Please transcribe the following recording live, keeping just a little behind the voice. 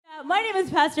My name is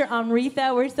Pastor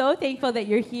Amrita. We're so thankful that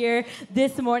you're here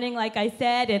this morning, like I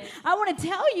said. And I want to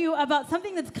tell you about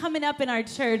something that's coming up in our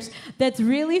church that's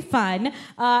really fun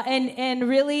and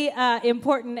really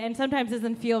important, and sometimes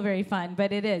doesn't feel very fun,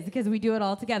 but it is because we do it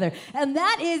all together. And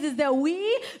that is that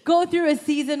we go through a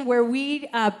season where we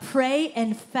pray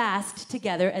and fast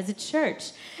together as a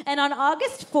church. And on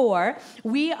August 4,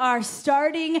 we are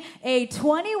starting a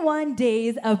 21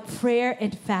 days of prayer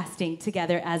and fasting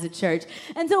together as a church.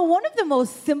 And so one of the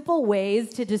most simple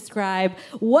ways to describe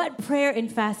what prayer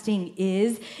and fasting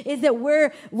is that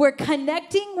we're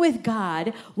connecting with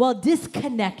God while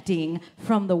disconnecting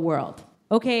from the world.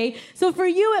 Okay, so for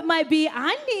you, it might be,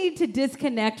 I need to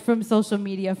disconnect from social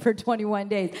media for 21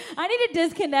 days. I need to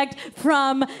disconnect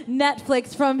from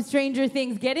Netflix, from Stranger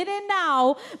Things. Get it in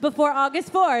now before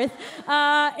August 4th.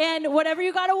 And whatever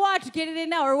you got to watch, get it in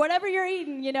now. Or whatever you're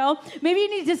eating, you know. Maybe you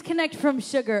need to disconnect from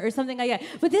sugar or something like that.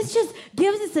 But this just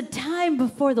gives us a time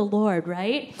before the Lord,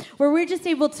 right? Where we're just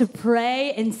able to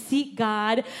pray and seek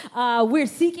God. We're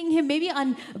seeking Him maybe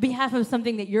on behalf of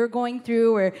something that you're going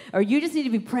through, or you just need to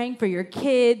be praying for your kids,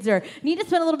 or need to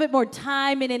spend a little bit more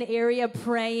time in an area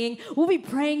praying. We'll be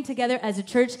praying together as a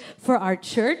church for our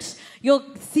church. You'll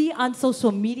see on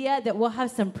social media that we'll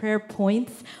have some prayer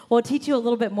points. We'll teach you a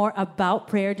little bit more about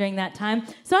prayer during that time.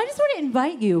 So I just want to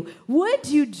invite you, would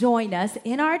you join us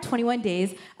in our 21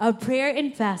 days of prayer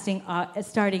and fasting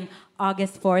starting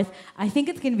August 4th. I think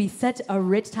it's going to be such a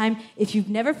rich time. If you've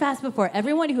never fasted before,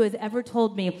 everyone who has ever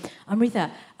told me,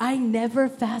 Amrita, I never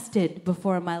fasted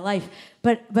before in my life,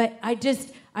 but I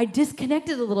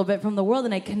disconnected a little bit from the world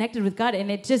and I connected with God, and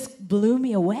it just blew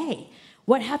me away.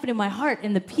 What happened in my heart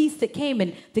and the peace that came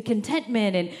and the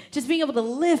contentment and just being able to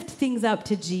lift things up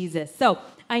to Jesus. So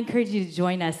I encourage you to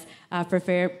join us for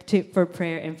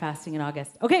prayer and fasting in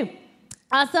August. Okay.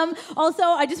 Awesome. Also,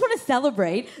 I just want to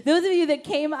celebrate those of you that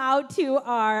came out to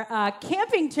our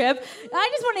camping trip. I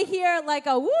just want to hear like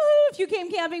a woohoo if you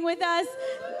came camping with us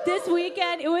this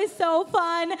weekend. It was so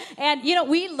fun. And, you know,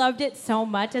 we loved it so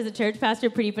much as a church. Pastor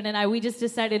Pradeepan and I, we just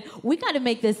decided we got to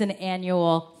make this an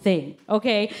annual thing,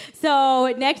 okay?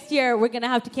 So next year, we're going to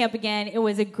have to camp again. It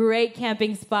was a great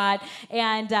camping spot.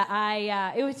 And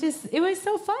it was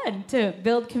so fun to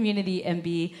build community and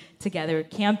be together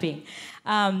camping.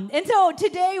 And so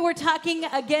today we're talking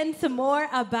again some more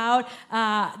about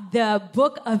the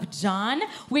book of John.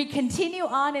 We continue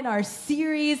on in our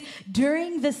series.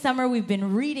 During the summer we've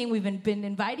been reading, we've been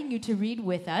inviting you to read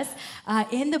with us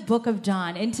in the book of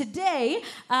John. And today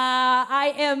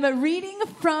I am reading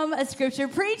from a scripture,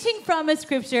 preaching from a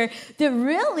scripture that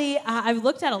really I've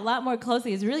looked at a lot more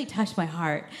closely. It's really touched my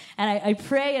heart. And I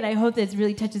pray and I hope that it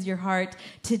really touches your heart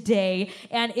today.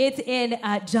 And it's in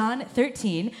John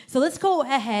 13. So let's go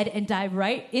ahead and dive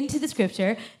right into the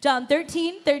scripture. John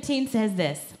 13:13 says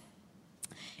this.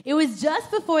 It was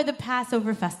just before the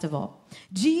Passover festival.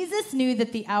 Jesus knew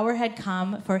that the hour had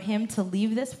come for him to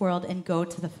leave this world and go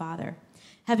to the Father.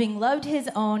 Having loved his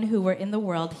own who were in the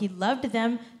world, he loved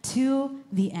them to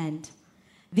the end.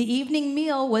 The evening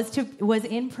meal was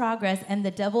in progress, and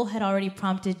the devil had already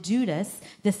prompted Judas,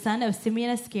 the son of Simon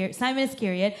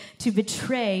Iscariot, to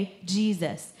betray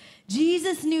Jesus.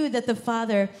 Jesus knew that the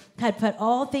Father had put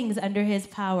all things under his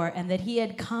power and that he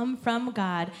had come from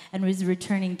God and was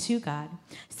returning to God.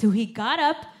 So he got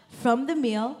up from the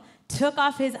meal, took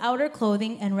off his outer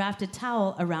clothing, and wrapped a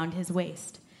towel around his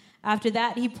waist. After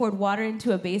that, he poured water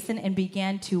into a basin and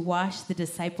began to wash the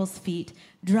disciples' feet,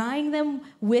 drying them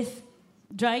with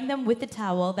the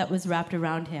towel that was wrapped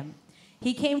around him.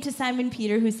 He came to Simon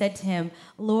Peter, who said to him,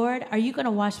 Lord, are you going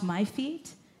to wash my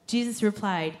feet? Jesus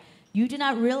replied, you do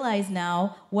not realize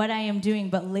now what I am doing,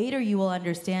 but later you will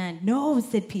understand. No,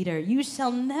 said Peter, you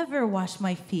shall never wash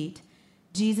my feet.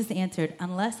 Jesus answered,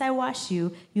 unless I wash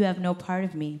you, you have no part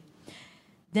of me.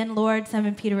 Then Lord,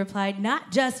 Simon Peter replied,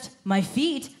 not just my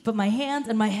feet, but my hands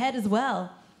and my head as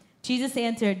well. Jesus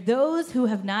answered, those who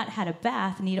have not had a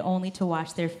bath need only to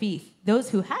wash their feet.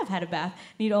 Those who have had a bath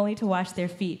need only to wash their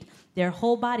feet. Their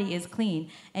whole body is clean,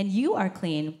 and you are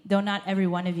clean, though not every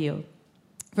one of you.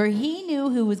 For he knew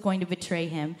who was going to betray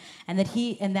him, and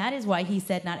that is why he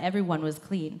said not everyone was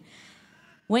clean.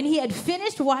 When he had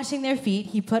finished washing their feet,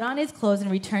 he put on his clothes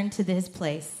and returned to his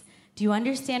place. Do you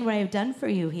understand what I have done for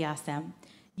you? He asked them.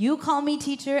 You call me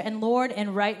teacher and Lord,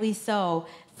 and rightly so,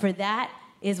 for that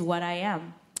is what I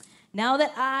am. Now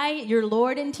that I, your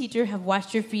Lord and teacher, have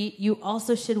washed your feet, you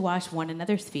also should wash one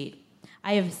another's feet.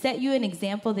 I have set you an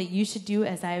example that you should do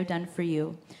as I have done for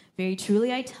you. Very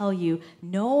truly I tell you,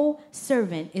 no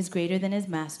servant is greater than his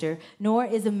master, nor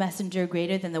is a messenger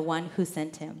greater than the one who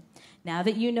sent him. Now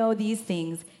that you know these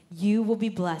things, you will be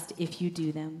blessed if you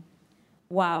do them.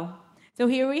 Wow. So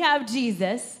here we have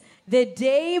Jesus, the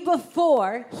day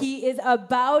before he is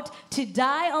about to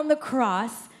die on the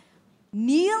cross,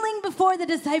 kneeling before the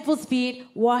disciples' feet,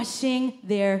 washing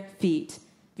their feet. Have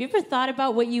you ever thought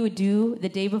about what you would do the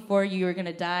day before you were going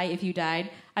to die if you died?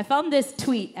 I found this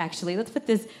tweet, actually. Let's put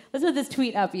this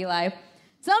tweet up, Eli.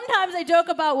 Sometimes I joke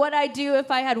about what I'd do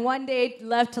if I had one day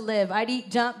left to live. I'd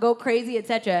eat, jump, go crazy,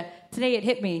 etc. Today it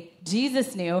hit me.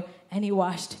 Jesus knew, and he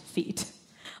washed feet.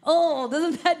 Oh,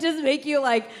 doesn't that just make you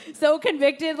like so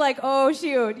convicted? Like, oh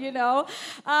shoot, you know?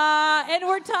 And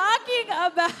we're talking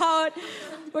about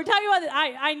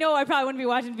I know I probably wouldn't be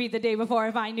watching feet the day before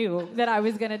if I knew that I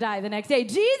was going to die the next day.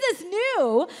 Jesus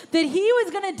knew that he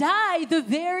was going to die the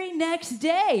very next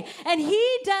day. And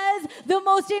he does the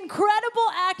most incredible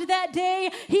act that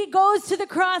day. He goes to the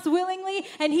cross willingly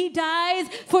and he dies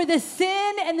for the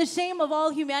sin and the shame of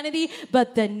all humanity.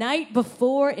 But the night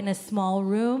before, in a small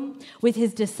room with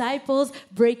his disciples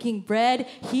breaking bread,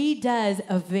 he does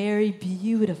a very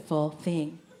beautiful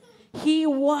thing. He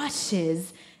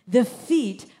washes the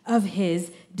feet of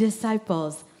his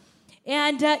disciples.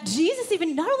 And Jesus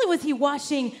even, not only was he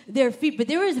washing their feet, but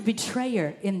there was a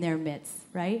betrayer in their midst,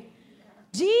 right?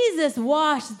 Jesus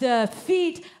washed the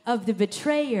feet of the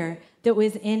betrayer that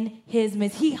was in his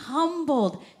midst. He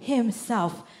humbled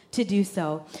himself to do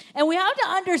so. And we have to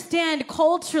understand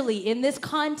culturally in this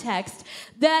context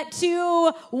that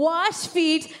to wash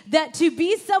feet, that to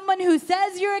be someone who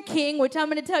says you're a king, which I'm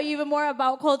going to tell you even more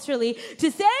about culturally,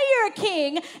 to say you're a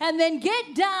king and then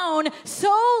get down so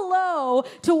low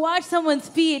to wash someone's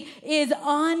feet is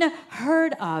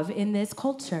unheard of in this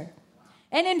culture.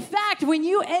 And in fact, when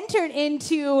you entered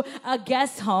into a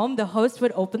guest home, the host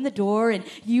would open the door and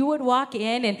you would walk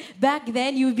in, and back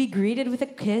then you would be greeted with a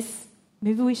kiss.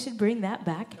 Maybe we should bring that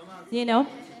back, you know,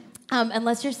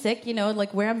 unless you're sick, you know,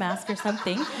 like wear a mask or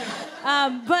something.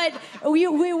 But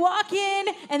we walk in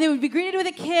and they would be greeted with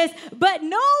a kiss, but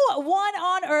no one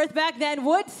on earth back then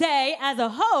would say as a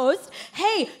host,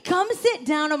 hey, come sit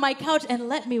down on my couch and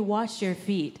let me wash your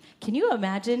feet. Can you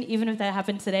imagine, even if that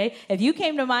happened today, if you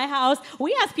came to my house,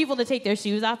 we ask people to take their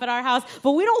shoes off at our house,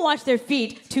 but we don't wash their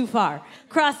feet too far,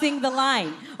 crossing the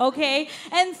line, okay?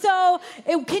 And so,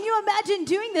 can you imagine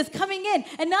doing this, coming in?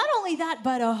 And not only that,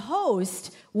 but a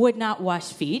host would not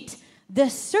wash feet. The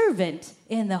servant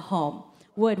in the home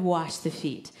would wash the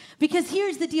feet. Because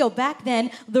here's the deal. Back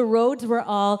then, the roads were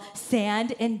all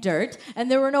sand and dirt,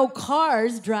 and there were no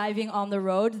cars driving on the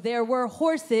roads. There were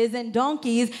horses and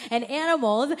donkeys and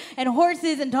animals, and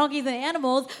horses and donkeys and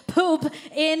animals poop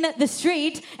in the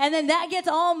street, and then that gets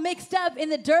all mixed up in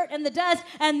the dirt and the dust,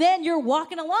 and then you're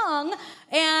walking along,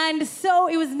 and so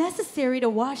it was necessary to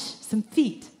wash some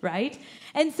feet, right?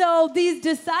 And so these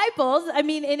disciples, I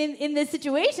mean, in this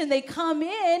situation, they come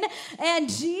in, and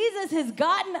Jesus has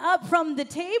gotten up from the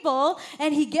table,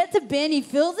 and he gets a bin, he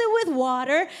fills it with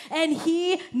water, and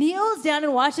he kneels down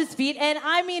and washes feet. And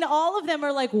I mean, all of them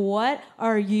are like, what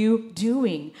are you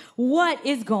doing? What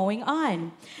is going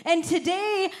on? And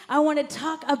today, I want to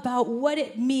talk about what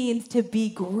it means to be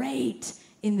great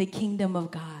in the kingdom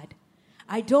of God.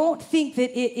 I don't think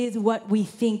that it is what we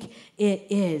think it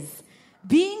is.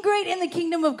 Being great in the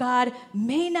kingdom of God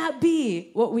may not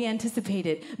be what we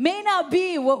anticipated, may not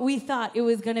be what we thought it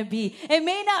was going to be. It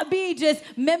may not be just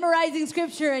memorizing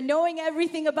scripture and knowing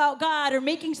everything about God or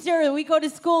making sure that we go to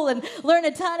school and learn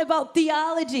a ton about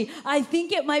theology. I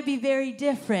think it might be very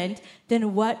different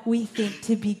than what we think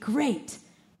to be great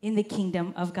in the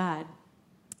kingdom of God.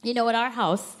 You know, at our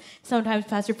house, sometimes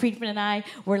Pastor Friedman and I,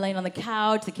 we're laying on the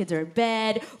couch, the kids are in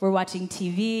bed, we're watching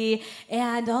TV,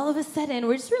 and all of a sudden,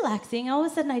 we're just relaxing, all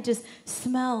of a sudden I just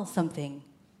smell something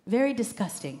very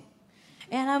disgusting.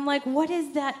 And I'm like, what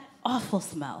is that awful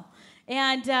smell?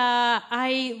 And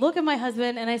I look at my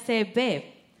husband and I say, babe,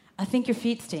 I think your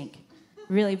feet stink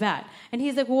really bad. And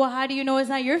he's like, well, how do you know it's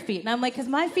not your feet? And I'm like, because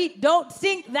my feet don't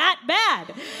stink that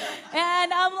bad.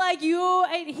 And I'm like,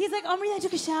 he's like, Omri, I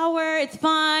took a shower. It's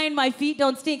fine. My feet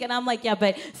don't stink. And I'm like, yeah,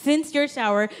 but since your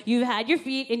shower, you've had your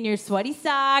feet in your sweaty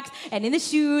socks and in the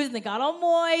shoes, and they got all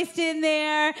moist in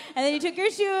there. And then you took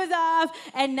your shoes off,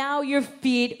 and now your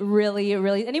feet really,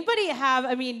 anybody have,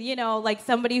 I mean, you know, like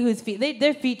somebody whose feet,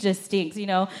 their feet just stinks, you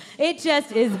know? It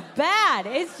just is bad.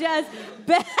 It's just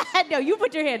bad. No, you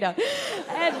put your hand down.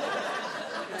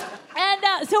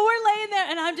 And so we're laying there,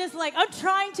 and I'm just like, I'm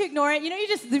trying to ignore it. You know, you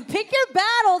just pick your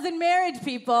battles in marriage,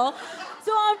 people.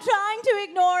 So I'm trying to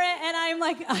ignore it, and I'm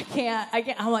like, I can't.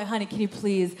 I'm like, honey, can you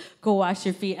please go wash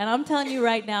your feet? And I'm telling you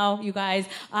right now, you guys,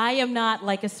 I am not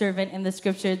like a servant in the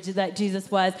scripture that Jesus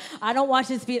was. I don't wash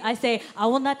his feet. I say, I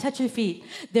will not touch your feet.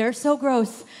 They're so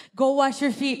gross. Go wash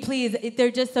your feet, please.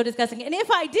 They're just so disgusting. And if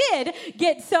I did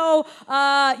get so,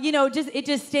 it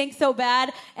just stinks so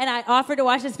bad, and I offered to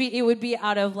wash his feet, it would be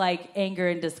out of like anger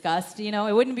and disgust.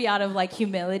 It wouldn't be out of like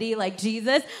humility like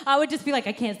Jesus. I would just be like,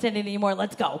 I can't stand it anymore.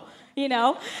 Let's go.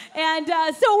 And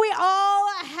so we all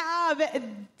have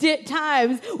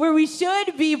times where we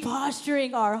should be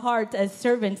posturing our hearts as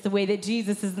servants the way that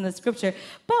Jesus is in the scripture,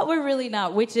 but we're really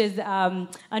not, which is,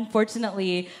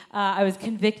 unfortunately, I was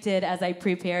convicted as I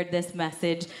prepared this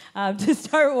message to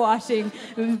start washing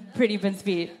Pretty Ben's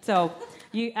feet. So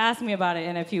you ask me about it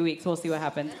in a few weeks. We'll see what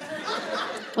happens.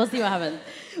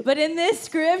 But in this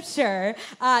scripture,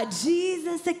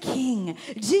 Jesus the King,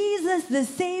 Jesus the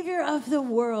Savior of the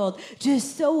world,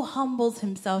 just so humbles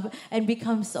himself and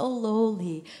becomes so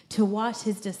lowly to wash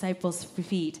his disciples'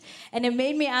 feet. And it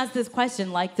made me ask this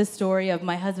question, like the story of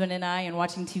my husband and I and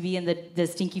watching TV and the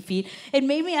stinky feet. It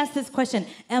made me ask this question,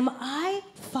 am I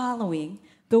following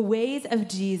the ways of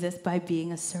Jesus by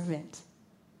being a servant?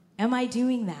 Am I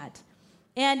doing that?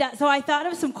 And so I thought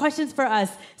of some questions for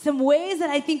us, some ways that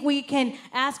I think we can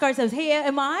ask ourselves, hey,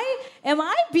 am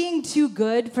I being too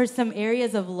good for some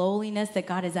areas of lowliness that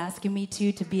God is asking me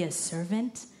to be a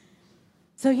servant?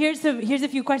 So here's a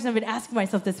few questions I've been asking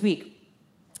myself this week.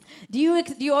 Do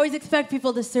you always expect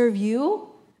people to serve you,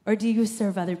 or do you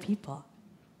serve other people?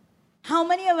 How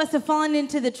many of us have fallen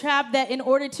into the trap that in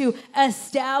order to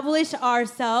establish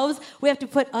ourselves, we have to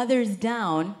put others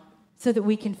down so that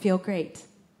we can feel great?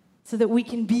 So that we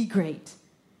can be great.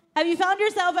 Have you found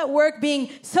yourself at work being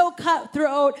so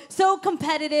cutthroat, so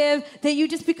competitive, that you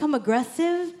just become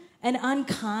aggressive and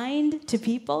unkind to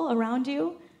people around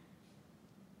you?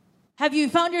 Have you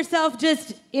found yourself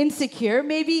just insecure,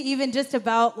 maybe even just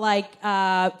about like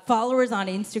followers on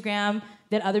Instagram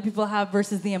that other people have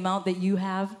versus the amount that you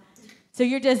have? So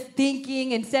you're just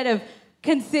thinking, instead of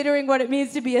considering what it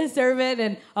means to be a servant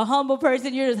and a humble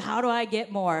person, you're just, how do I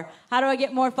get more? How do I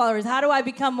get more followers? How do I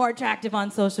become more attractive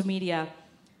on social media?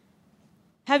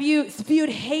 Have you spewed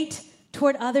hate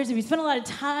toward others? Have you spent a lot of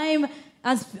time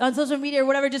on social media or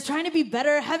whatever, just trying to be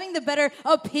better, having the better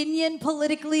opinion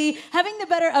politically, having the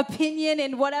better opinion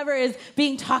in whatever is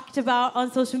being talked about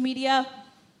on social media?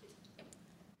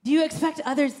 Do you expect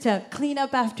others to clean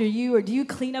up after you, or do you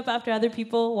clean up after other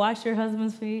people? Wash your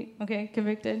husband's feet? Okay,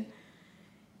 convicted.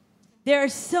 There are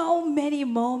so many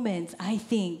moments, I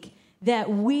think, that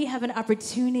we have an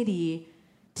opportunity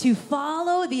to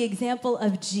follow the example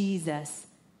of Jesus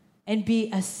and be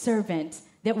a servant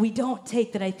that we don't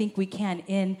take, that I think we can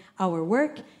in our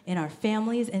work, in our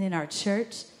families, and in our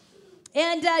church.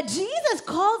 And Jesus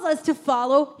calls us to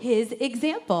follow his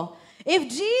example. If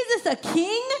Jesus, a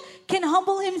king, can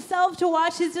humble himself to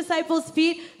wash his disciples'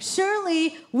 feet,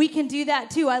 surely we can do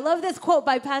that too. I love this quote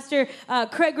by Pastor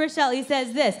Craig Rochelle. He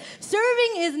says this: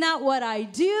 "Serving is not what I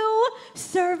do.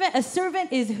 A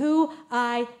servant is who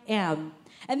I am."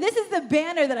 And this is the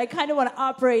banner that I kind of want to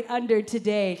operate under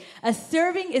today. A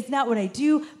serving is not what I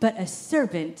do, but a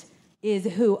servant is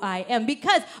who I am.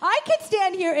 Because I can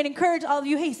stand here and encourage all of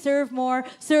you, hey, serve more,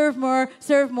 serve more,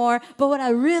 serve more. But what I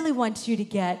really want you to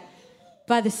get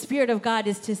by the Spirit of God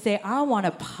is to say, I want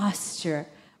a posture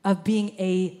of being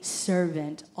a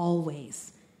servant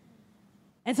always.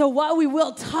 And so while we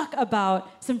will talk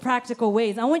about some practical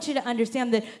ways, I want you to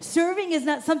understand that serving is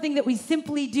not something that we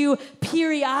simply do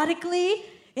periodically.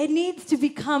 It needs to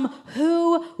become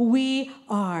who we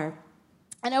are.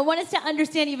 And I want us to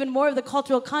understand even more of the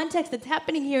cultural context that's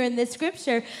happening here in this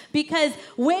scripture, because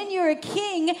when you're a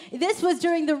king, this was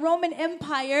during the Roman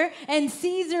Empire, and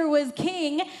Caesar was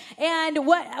king. And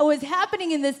what was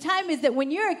happening in this time is that when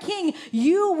you're a king,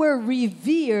 you were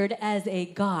revered as a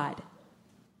god.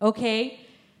 Okay?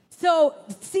 So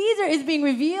Caesar is being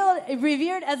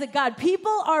revered as a god.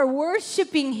 People are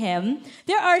worshiping him.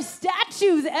 There are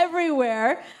statues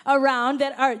everywhere around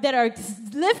that are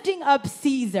lifting up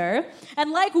Caesar.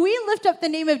 And like we lift up the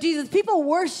name of Jesus, people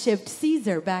worshipped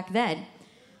Caesar back then.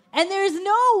 And there's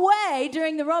no way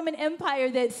during the Roman Empire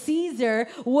that Caesar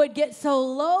would get so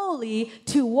lowly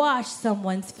to wash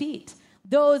someone's feet,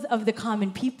 those of the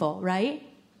common people, right?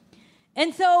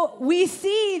 And so we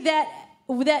see that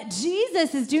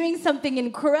Jesus is doing something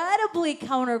incredibly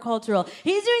countercultural.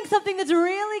 He's doing something that's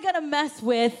really going to mess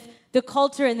with the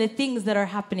culture and the things that are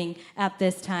happening at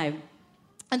this time.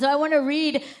 And so I want to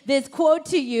read this quote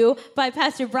to you by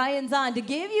Pastor Brian Zahn to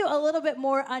give you a little bit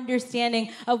more understanding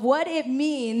of what it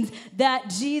means that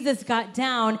Jesus got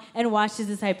down and washed his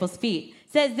disciples' feet.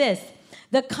 It says this: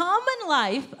 the common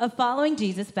life of following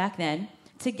Jesus back then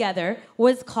together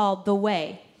was called the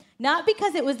way. Not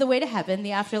because it was the way to heaven,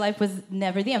 the afterlife was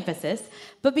never the emphasis,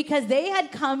 but because they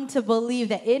had come to believe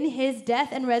that in his death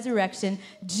and resurrection,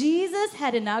 Jesus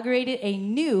had inaugurated a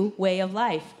new way of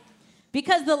life.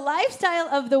 Because the lifestyle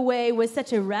of the way was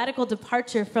such a radical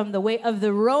departure from the way of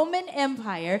the Roman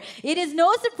Empire, it is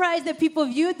no surprise that people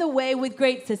viewed the way with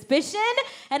great suspicion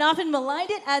and often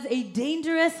maligned it as a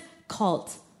dangerous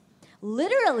cult.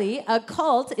 Literally, a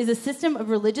cult is a system of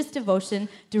religious devotion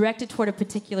directed toward a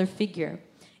particular figure.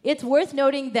 It's worth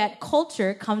noting that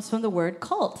culture comes from the word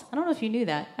cult. I don't know if you knew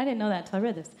that. I didn't know that until I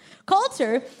read this.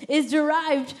 Culture is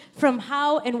derived from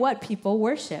how and what people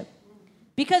worship.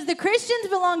 Because the Christians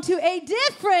belonged to a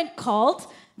different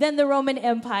cult than the Roman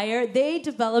Empire, they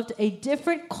developed a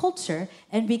different culture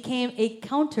and became a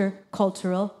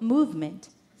countercultural movement.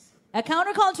 A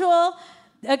countercultural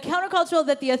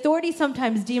that the authorities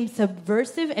sometimes deemed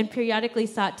subversive and periodically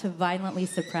sought to violently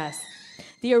suppress.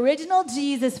 The original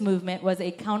Jesus movement was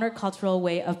a countercultural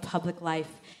way of public life.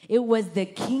 It was the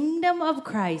kingdom of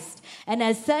Christ, and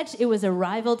as such, it was a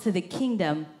rival to the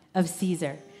kingdom of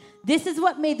Caesar. This is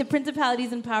what made the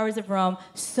principalities and powers of Rome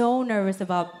so nervous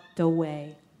about the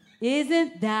way.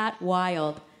 Isn't that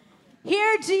wild?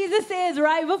 Here Jesus is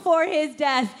right before his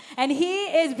death, and he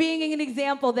is being an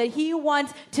example that he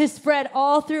wants to spread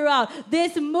all throughout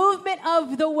this movement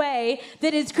of the way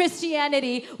that is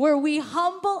Christianity, where we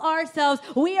humble ourselves.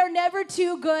 We are never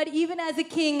too good, even as a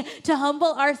king, to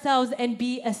humble ourselves and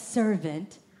be a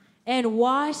servant and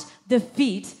wash the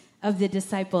feet of the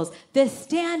disciples. The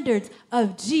standards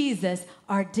of Jesus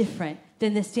are different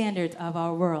than the standards of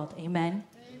our world. Amen?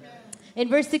 Amen. In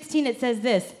verse 16, it says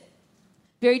this: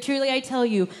 very truly I tell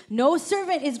you, no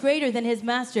servant is greater than his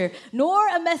master, nor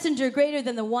a messenger greater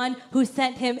than the one who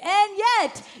sent him. And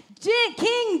yet,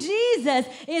 King Jesus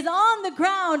is on the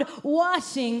ground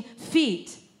washing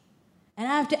feet. And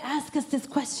I have to ask us this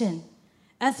question.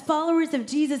 As followers of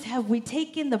Jesus, have we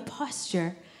taken the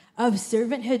posture of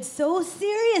servanthood so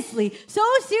seriously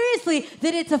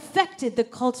that it's affected the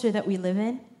culture that we live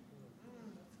in?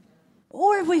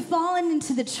 Or have we fallen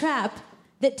into the trap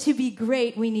that to be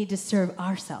great, we need to serve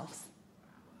ourselves?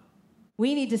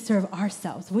 We need to serve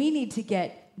ourselves. We need to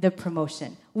get the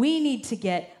promotion. We need to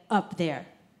get up there.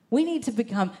 We need to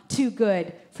become too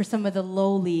good for some of the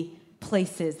lowly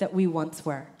places that we once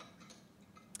were.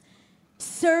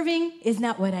 Serving is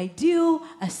not what I do.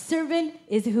 A servant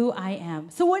is who I am.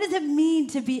 So what does it mean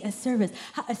to be a servant?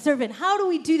 How do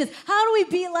we do this? How do we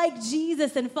be like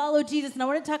Jesus and follow Jesus? And I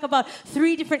want to talk about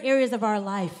 3 different areas of our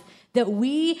life that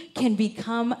we can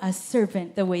become a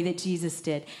servant the way that Jesus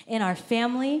did. In our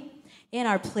family, in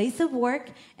our place of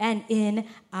work, and in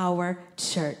our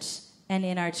church.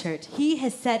 He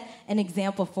has set an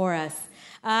example for us.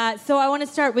 So I want to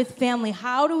start with family.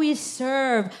 How do we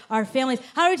serve our families?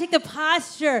 How do we take the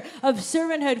posture of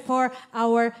servanthood for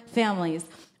our families?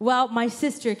 Well, my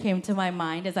sister came to my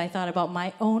mind as I thought about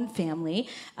my own family.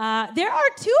 There are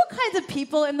 2 kinds of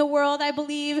people in the world, I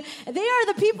believe. There are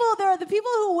the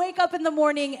people who wake up in the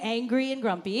morning angry and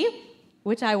grumpy,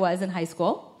 which I was in high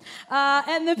school.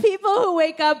 And the people who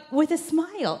wake up with a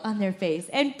smile on their face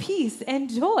and peace and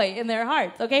joy in their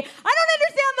hearts, okay? I don't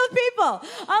understand those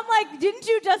people. I'm like, didn't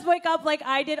you just wake up like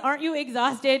I did? Aren't you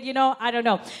exhausted? You know, I don't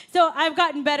know. So I've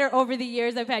gotten better over the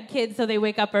years. I've had kids, so they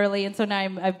wake up early, and so now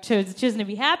I've chosen to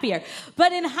be happier.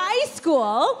 But in high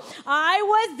school, I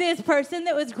was this person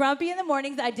that was grumpy in the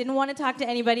mornings. I didn't want to talk to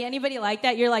anybody. Anybody like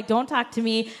that? You're like, don't talk to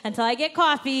me until I get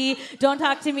coffee. Don't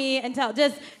talk to me until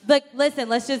listen,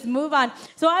 let's just move on.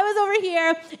 So I was over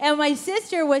here, and my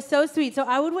sister was so sweet. So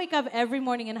I would wake up every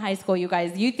morning in high school, you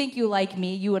guys. You think you like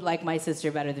me, you would like my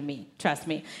sister better than me. Trust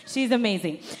me. She's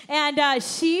amazing. And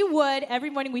she would, every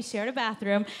morning, we shared a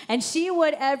bathroom, and she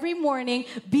would every morning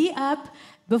be up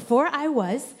before I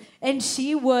was, and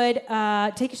she would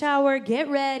take a shower, get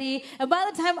ready, and by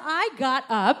the time I got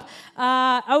up,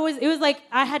 it was like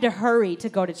I had to hurry to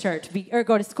go to church or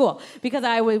go to school because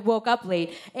I woke up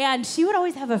late, and she would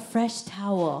always have a fresh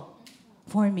towel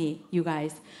for me, you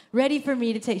guys, ready for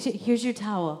me to take. Here's your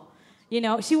towel. You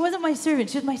know, she wasn't my servant.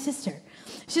 She was my sister.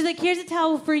 She's like, here's a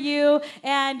towel for you.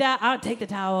 And I would take the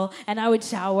towel, and I would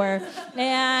shower.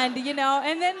 And, you know,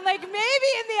 and then, like, maybe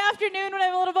in the afternoon when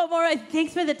I'm a little bit more,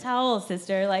 thanks for the towel,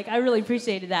 sister. Like, I really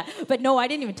appreciated that. But no, I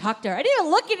didn't even talk to her. I didn't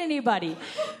even look at anybody.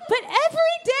 But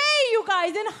every day, you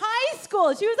guys, in high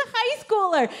school, she was a high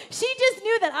schooler. She just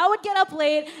knew that I would get up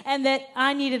late and that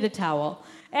I needed a towel.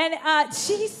 And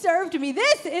she served me.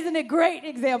 This isn't a great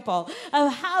example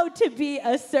of how to be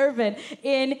a servant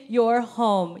in your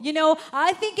home. You know,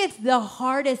 I think it's the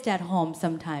hardest at home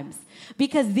sometimes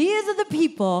because these are the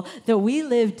people that we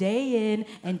live day in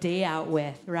and day out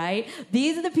with, right?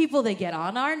 These are the people that get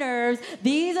on our nerves.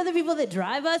 These are the people that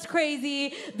drive us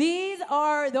crazy. These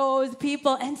are those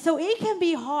people. And so it can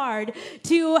be hard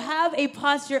to have a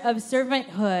posture of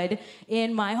servanthood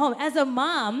in my home. As a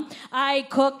mom, I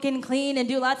cook and clean and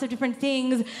do lots of different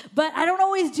things, but I don't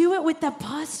always do it with the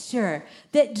posture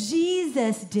that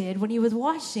Jesus did when he was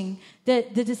washing the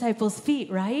disciples'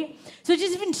 feet, right? So it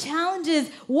just even challenges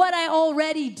what I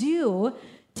already do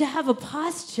to have a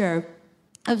posture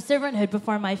of servanthood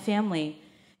before my family.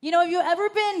 You know, have you ever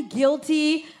been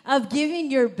guilty of giving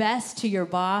your best to your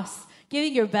boss,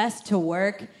 giving your best to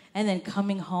work, and then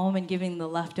coming home and giving the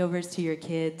leftovers to your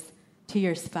kids, to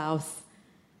your spouse?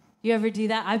 You ever do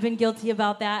that? I've been guilty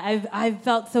about that. I've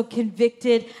felt so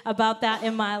convicted about that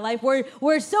in my life.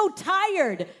 We're so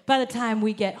tired by the time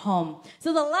we get home.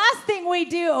 So the last thing we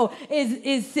do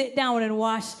is sit down and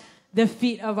wash the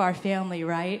feet of our family,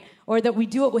 right? Or that we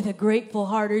do it with a grateful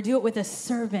heart or do it with a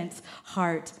servant's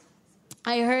heart.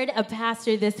 I heard a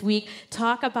pastor this week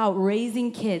talk about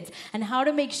raising kids and how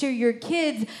to make sure your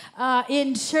kids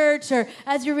in church or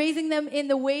as you're raising them in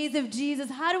the ways of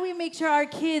Jesus, how do we make sure our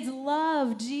kids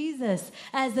love Jesus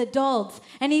as adults?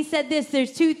 And he said this,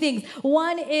 there's two things.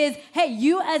 One is, hey,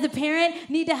 you as a parent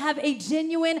need to have a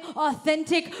genuine,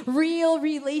 authentic, real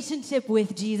relationship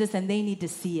with Jesus and they need to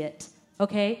see it,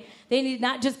 okay? They need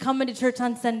not just come into church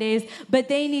on Sundays, but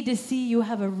they need to see you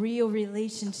have a real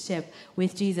relationship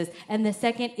with Jesus. And the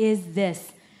second is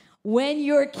this. When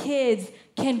your kids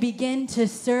can begin to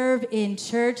serve in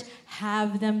church,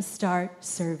 have them start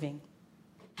serving.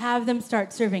 Have them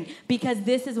start serving because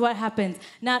this is what happens.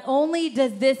 Not only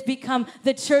does this become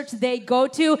the church they go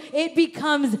to, it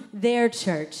becomes their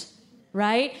church.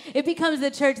 Right? It becomes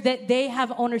the church that they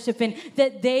have ownership in,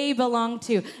 that they belong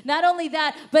to. Not only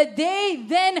that, but they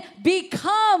then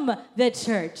become the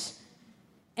church.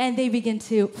 And they begin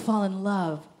to fall in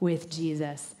love with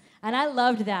Jesus. And I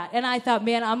loved that. And I thought,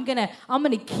 man, I'm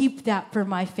gonna keep that for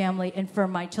my family and for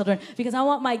my children because I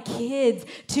want my kids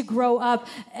to grow up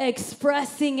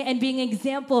expressing and being an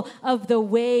example of the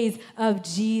ways of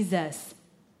Jesus.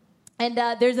 And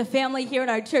there's a family here in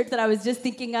our church that I was just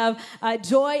thinking of,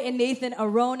 Joy and Nathan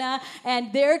Arona,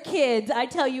 and their kids, I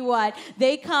tell you what,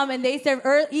 they come and they serve.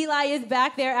 Eli is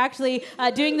back there actually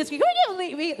doing this. Can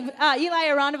we give Eli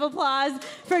a round of applause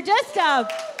for just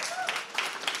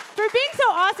for being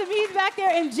so awesome? He's back there,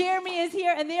 and Jeremy is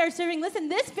here, and they are serving. Listen,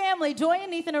 this family, Joy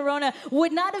and Nathan Arona,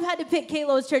 would not have had to pick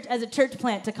Kalos Church as a church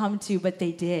plant to come to, but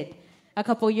they did. A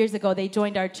couple years ago, they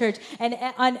joined our church,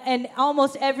 and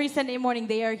almost every Sunday morning,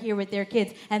 they are here with their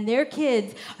kids, and their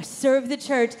kids serve the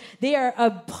church. They are a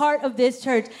part of this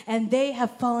church, and they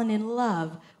have fallen in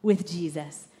love with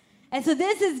Jesus. And so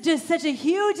this is just such a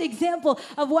huge example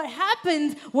of what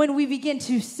happens when we begin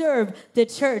to serve the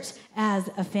church as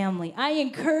a family. I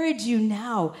encourage you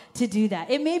now to do that.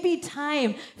 It may be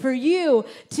time for you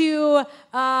to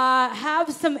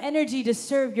have some energy to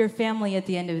serve your family at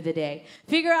the end of the day.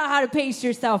 Figure out how to pace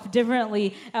yourself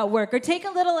differently at work, or take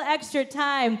a little extra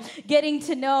time getting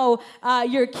to know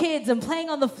your kids and playing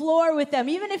on the floor with them.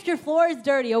 Even if your floor is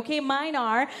dirty, okay, mine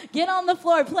are. Get on the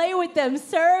floor, play with them,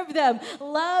 serve them,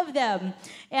 love them.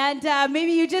 And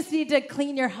maybe you just need to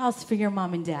clean your house for your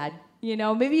mom and dad. You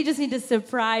know, maybe you just need to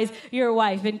surprise your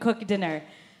wife and cook dinner.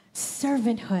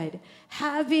 Servanthood,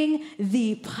 having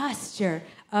the posture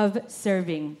of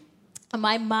serving.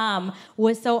 My mom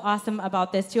was so awesome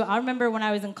about this, too. I remember when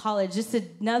I was in college, just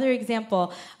another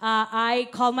example, I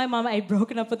called my mom. I had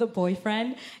broken up with a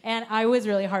boyfriend, and I was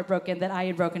really heartbroken that I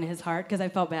had broken his heart because I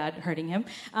felt bad hurting him.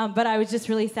 But I was just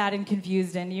really sad and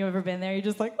confused, and you ever been there? You're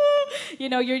just like, you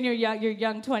know, you're in your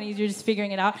young 20s, you're just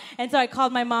figuring it out. And so I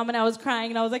called my mom, and I was crying,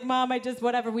 and I was like, Mom,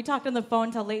 whatever. We talked on the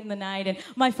phone till late in the night, and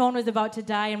my phone was about to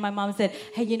die, and my mom said,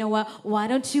 hey, you know what? Why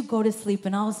don't you go to sleep,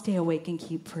 and I'll stay awake and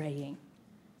keep praying.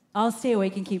 I'll stay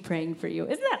awake and keep praying for you.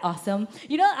 Isn't that awesome?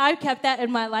 You know, I've kept that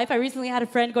in my life. I recently had a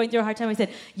friend going through a hard time. I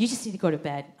said, you just need to go to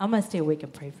bed. I'm going to stay awake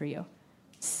and pray for you.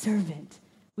 Servant.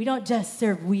 We don't just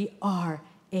serve. We are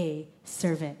a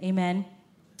servant. Amen?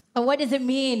 And what does it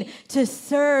mean to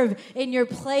serve in your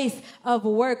place of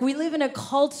work? We live in a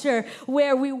culture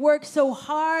where we work so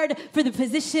hard for the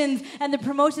positions and the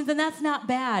promotions, and that's not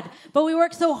bad. But we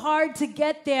work so hard to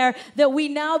get there that we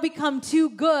now become too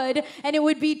good, and it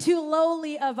would be too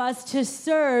lowly of us to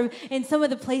serve in some of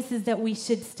the places that we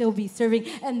should still be serving,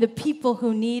 and the people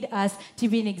who need us to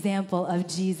be an example of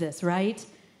Jesus, right?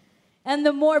 And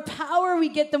the more power we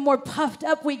get, the more puffed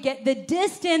up we get. The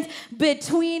distance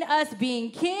between us being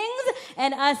kings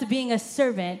and us being a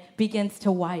servant begins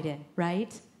to widen,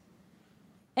 right?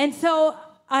 And so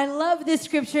I love this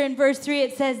scripture in verse 3.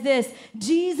 It says this: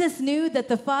 Jesus knew that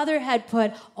the Father had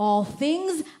put all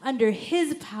things under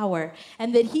his power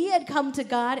and that he had come to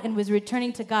God and was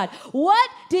returning to God. What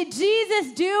did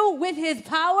Jesus do with his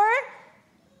power?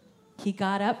 He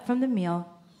got up from the meal,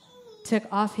 took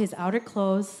off his outer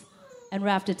clothes, and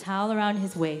wrapped a towel around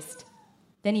his waist.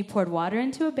 Then he poured water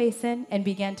into a basin and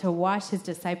began to wash his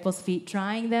disciples' feet,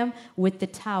 drying them with the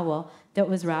towel that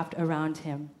was wrapped around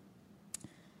him.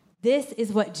 This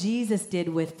is what Jesus did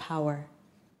with power.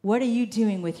 What are you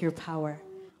doing with your power?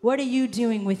 What are you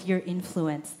doing with your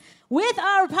influence? With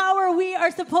our power, we are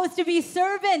supposed to be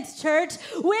servants, church.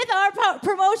 With our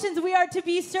promotions, we are to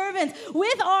be servants.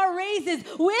 With our raises,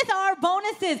 with our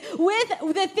bonuses, with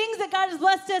the things that God has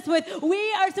blessed us with,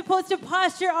 we are supposed to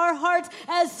posture our hearts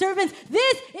as servants.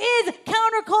 This is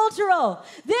countercultural.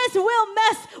 This will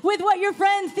mess with what your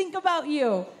friends think about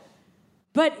you.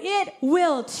 But it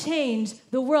will change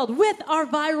the world. With our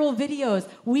viral videos,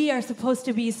 we are supposed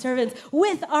to be servants.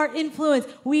 With our influence,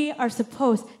 we are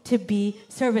supposed to be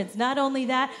servants. Not only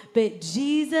that, but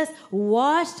Jesus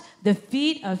washed the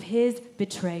feet of his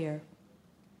betrayer.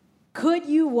 Could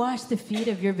you wash the feet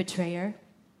of your betrayer?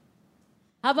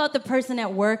 How about the person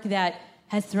at work that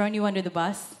has thrown you under the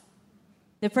bus?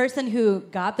 The person who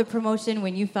got the promotion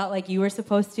when you felt like you were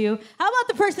supposed to? How about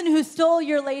the person who stole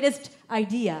your latest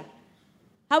idea?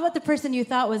 How about the person you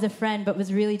thought was a friend but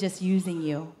was really just using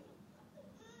you?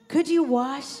 Could you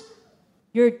wash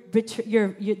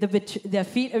the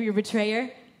feet of your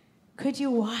betrayer? Could you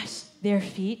wash their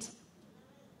feet?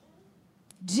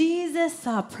 Jesus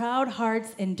saw proud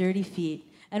hearts and dirty feet.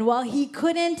 And while he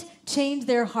couldn't change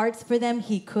their hearts for them,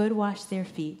 he could wash their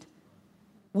feet.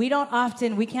 We can't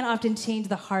often change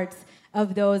the hearts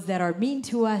of those that are mean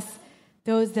to us,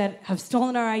 those that have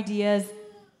stolen our ideas,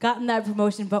 gotten that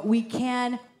promotion, but we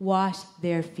can wash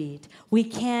their feet. We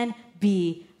can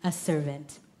be a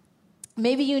servant.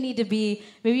 Maybe you need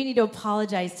to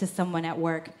apologize to someone at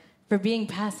work for being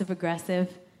passive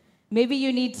aggressive. Maybe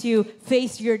you need to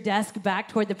face your desk back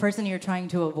toward the person you're trying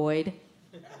to avoid.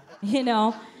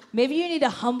 Maybe you need to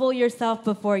humble yourself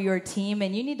before your team,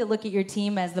 and you need to look at your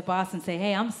team as the boss and say,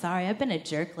 hey, I'm sorry, I've been a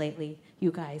jerk lately,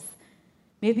 you guys.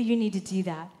 Maybe you need to do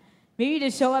that. Maybe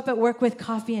to show up at work with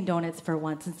coffee and donuts for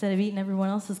once instead of eating everyone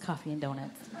else's coffee and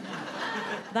donuts.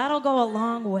 That'll go a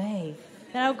long way.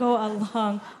 That'll go a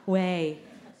long way.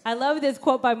 I love this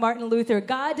quote by Martin Luther.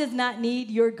 God does not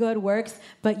need your good works,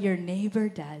 but your neighbor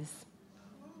does.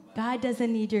 God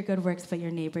doesn't need your good works, but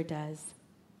your neighbor does.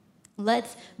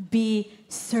 Let's be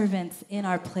servants in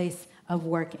our place of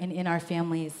work and in our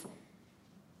families.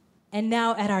 And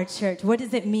now at our church, what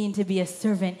does it mean to be a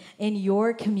servant in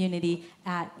your community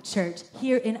at church?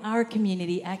 Here in our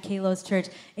community at Kalos Church,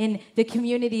 in the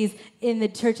communities, in the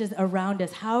churches around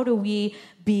us, how do we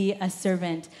be a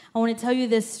servant? I want to tell you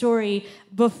this story.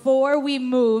 Before we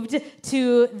moved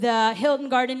to the Hilton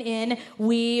Garden Inn,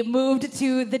 we moved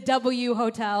to the W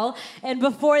Hotel. And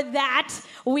before that,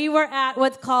 we were at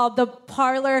what's called the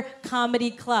Parlor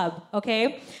Comedy Club,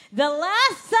 okay? The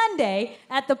last Sunday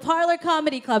at the Parlor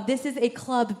Comedy Club, this is a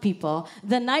club, people.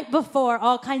 The night before,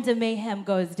 all kinds of mayhem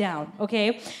goes down,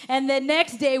 okay? And the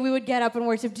next day, we would get up and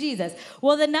worship Jesus.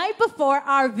 Well, the night before,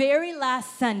 our very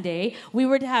last Sunday, we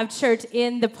were to have church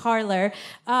in the parlor.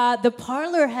 The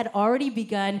parlor had already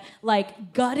begun,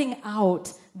 gutting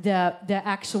out the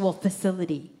actual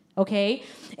facility, okay?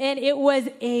 And it was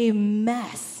a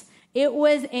mess. It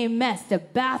was a mess. The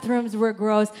bathrooms were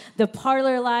gross. The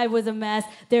parlor live was a mess.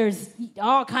 There's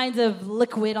all kinds of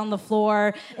liquid on the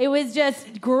floor. It was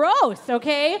just gross,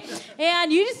 okay?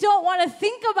 And you just don't want to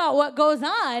think about what goes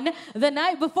on the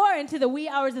night before into the wee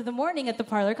hours of the morning at the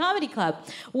Parlor Comedy Club.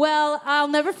 Well, I'll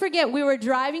never forget, we were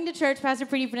driving to church, Pastor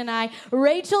Pradeep and I.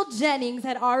 Rachel Jennings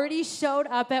had already showed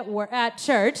up at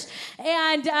church,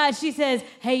 and she says,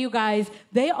 hey, you guys,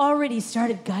 they already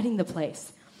started gutting the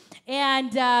place.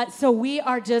 And so we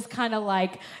are just kind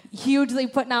of hugely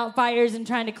putting out fires and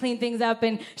trying to clean things up.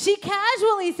 And she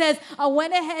casually says, I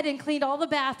went ahead and cleaned all the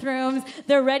bathrooms.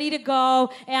 They're ready to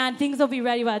go. And things will be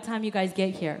ready by the time you guys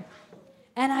get here.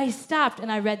 And I stopped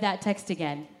and I read that text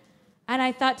again. And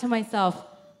I thought to myself,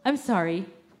 I'm sorry.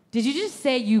 Did you just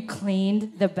say you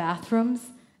cleaned the bathrooms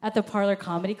at the Parlor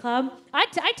Comedy Club? I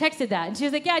texted that. And she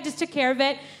was like, yeah, I just took care of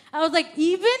it. I was like,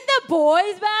 even the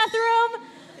boys' bathroom?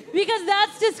 Because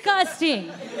that's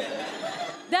disgusting.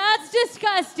 That's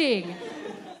disgusting. And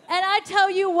I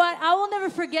tell you what, I will never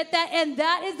forget that. And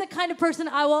that is the kind of person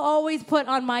I will always put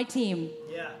on my team.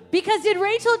 Because did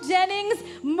Rachel Jennings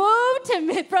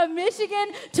move from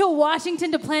Michigan to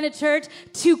Washington to plant a church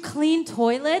to clean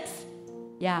toilets?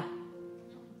 Yeah,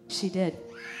 she did.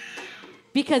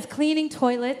 Because cleaning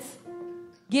toilets,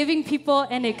 giving people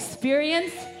an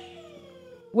experience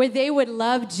where they would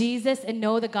love Jesus and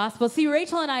know the gospel. See,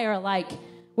 Rachel and I are alike.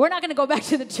 We're not going to go back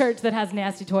to the church that has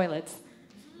nasty toilets.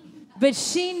 But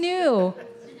she knew.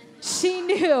 It's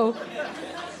true.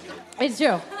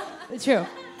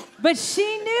 But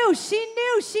she knew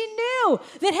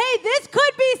that, hey, this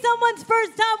could be someone's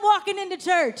first time walking into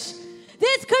church.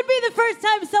 This could be the first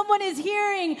time someone is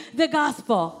hearing the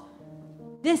gospel.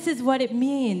 This is what it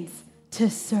means to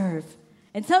serve.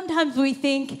 And sometimes we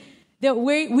think that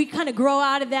we kind of grow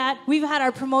out of that. We've had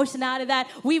our promotion out of that.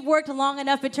 We've worked long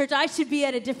enough at church. I should be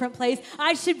at a different place.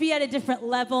 I should be at a different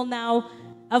level now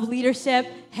of leadership.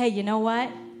 Hey, you know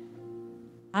what?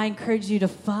 I encourage you to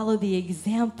follow the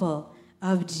example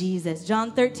of Jesus.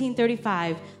 John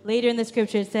 13:35, later in the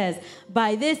scripture it says,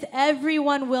 "By this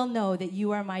everyone will know that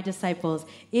you are my disciples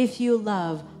if you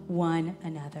love one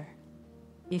another."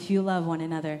 If you love one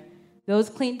another. Those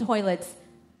clean toilets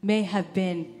may have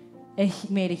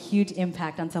made a huge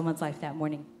impact on someone's life that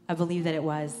morning. I believe that it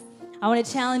was. I want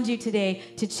to challenge you today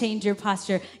to change your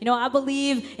posture. You know, I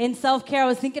believe in self-care. I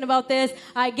was thinking about this.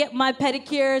 I get my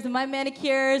pedicures and my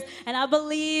manicures, and I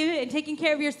believe in taking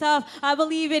care of yourself. I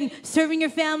believe in serving your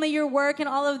family, your work, and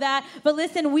all of that. But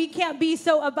listen, we can't be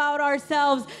so about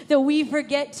ourselves that we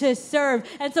forget to serve.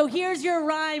 And so here's your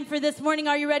rhyme for this morning.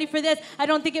 Are you ready for this? I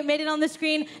don't think it made it on the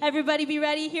screen. Everybody be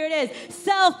ready. Here it is.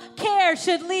 Self-care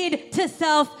should lead to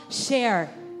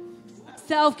self-share.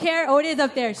 Self-care, it is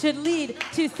up there, should lead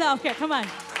to self-care. Come on.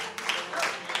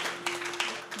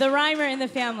 The rhymer in the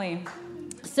family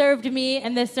served me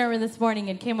and this sermon this morning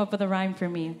and came up with a rhyme for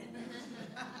me.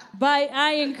 But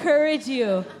I encourage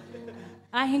you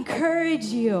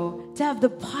to have the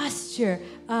posture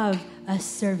of a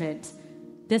servant.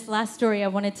 This last story I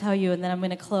want to tell you, and then I'm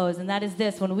going to close, and that is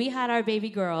this. When we had our baby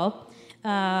girl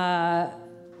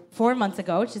 4 months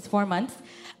ago, she's 4 months,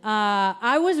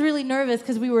 I was really nervous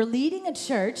because we were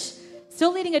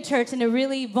still leading a church in a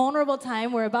really vulnerable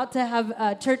time. We're about to have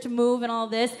a church move and all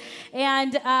this.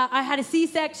 And I had a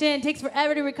C-section. It takes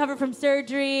forever to recover from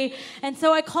surgery. And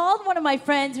so I called one of my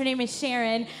friends. Her name is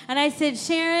Sharon. And I said,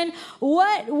 Sharon,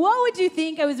 what would you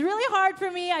think? It was really hard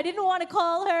for me. I didn't want to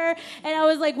call her. And I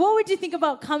was like, what would you think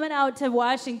about coming out to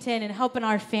Washington and helping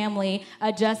our family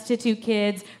adjust to 2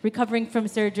 kids, recovering from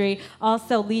surgery,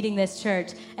 also leading this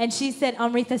church? And she said,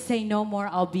 Amrita, say no more.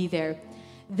 I'll be there.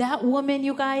 That woman,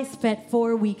 you guys, spent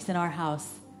 4 weeks in our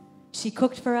house. She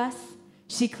cooked for us.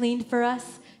 She cleaned for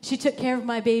us. She took care of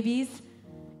my babies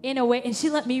in a way, and she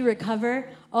let me recover.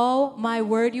 Oh, my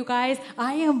word, you guys.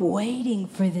 I am waiting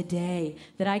for the day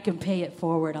that I can pay it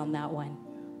forward on that one.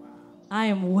 I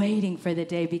am waiting for the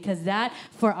day because that,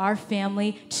 for our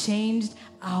family, changed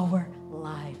our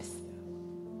lives.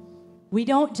 We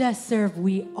don't just serve,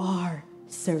 we are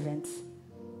servants.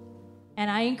 And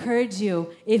I encourage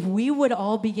you, if we would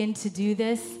all begin to do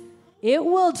this, it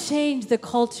will change the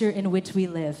culture in which we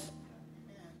live.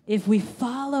 If we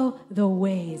follow the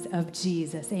ways of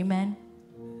Jesus. Amen?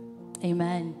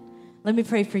 Amen. Let me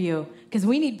pray for you, because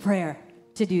we need prayer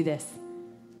to do this.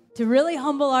 To really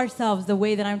humble ourselves the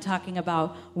way that I'm talking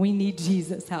about, we need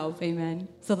Jesus' help. Amen?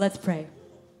 So let's pray.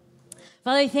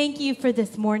 Father, I thank you for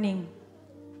this morning.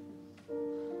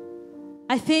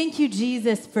 I thank you,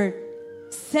 Jesus, for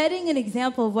setting an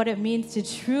example of what it means to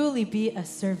truly be a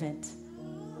servant.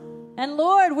 And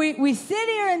Lord, we sit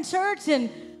here in church and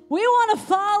we want to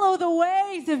follow the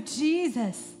ways of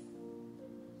Jesus.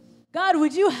 God,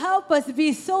 would you help us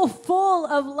be so full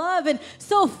of love and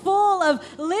so full of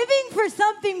living for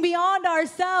something beyond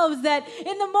ourselves, that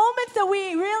in the moments that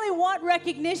we really want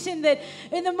recognition, that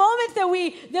in the moments that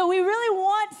we really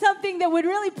want something that would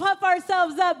really puff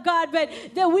ourselves up, God, but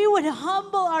that we would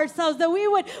humble ourselves, that we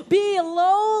would be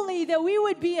lowly, that we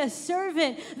would be a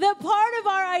servant, that part of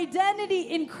our identity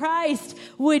in Christ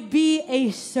would be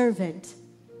a servant.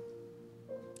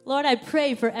 Lord, I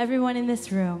pray for everyone in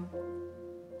this room,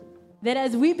 that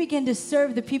as we begin to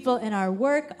serve the people in our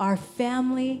work, our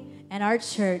family, and our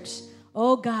church,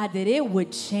 oh God, that it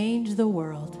would change the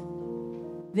world.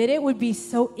 That it would be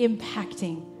so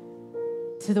impacting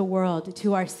to the world,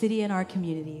 to our city and our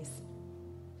communities.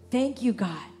 Thank you,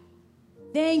 God.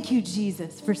 Thank you,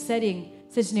 Jesus, for setting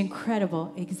such an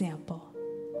incredible example.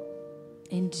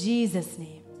 In Jesus'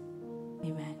 name,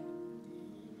 amen.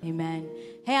 Amen.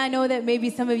 Hey, I know that maybe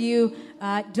some of you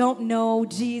don't know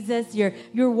Jesus.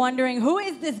 You're wondering, who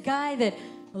is this guy that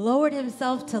lowered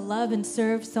himself to love and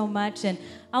serve so much. And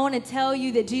I want to tell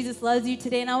you that Jesus loves you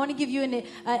today, and I want to give you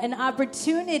an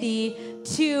opportunity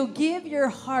to give your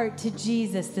heart to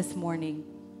Jesus this morning.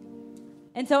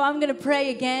 And so I'm going to pray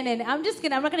again, and I'm not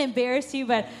going to embarrass you,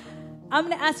 but I'm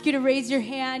going to ask you to raise your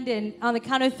hand, and on the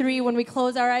count of 3, when we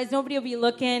close our eyes, nobody will be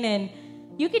looking, and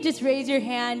you could just raise your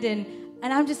hand, and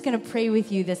I'm just going to pray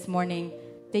with you this morning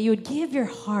that you would give your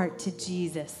heart to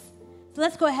Jesus. So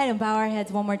let's go ahead and bow our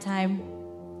heads one more time.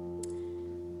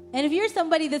 And if you're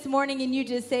somebody this morning and you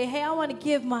just say, hey, I want to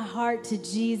give my heart to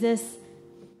Jesus.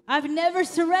 I've never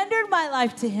surrendered my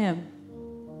life to him.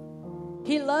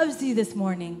 He loves you this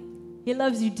morning. He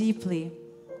loves you deeply.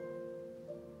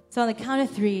 So on the count of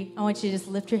 3, I want you to just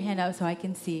lift your hand up so I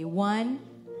can see. 1,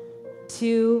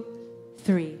 2,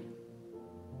 3.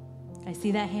 I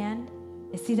see that hand.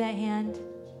 I see that hand.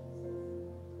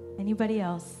 Anybody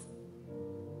else?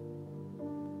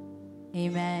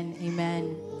 Amen.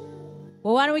 Amen.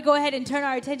 Well, why don't we go ahead and turn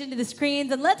our attention to the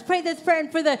screens, and let's pray this prayer.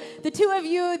 And for the 2 of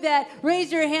you that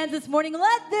raised your hands this morning,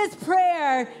 let this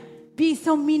prayer be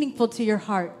so meaningful to your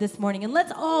heart this morning. And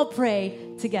let's all pray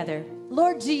together.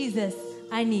 Lord Jesus,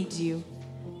 I need you.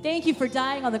 Thank you for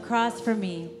dying on the cross for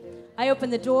me. I open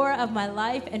the door of my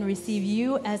life and receive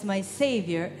you as my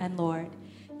Savior and Lord.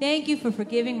 Thank you for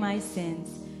forgiving my sins.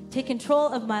 Take control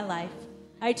of my life.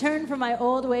 I turn from my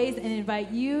old ways and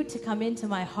invite you to come into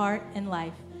my heart and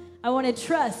life. I want to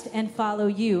trust and follow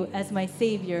you as my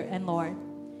Savior and Lord.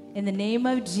 In the name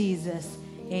of Jesus,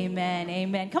 amen,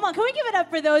 amen. Come on, can we give it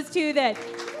up for those 2 that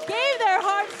gave their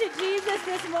hearts to Jesus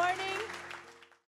this morning?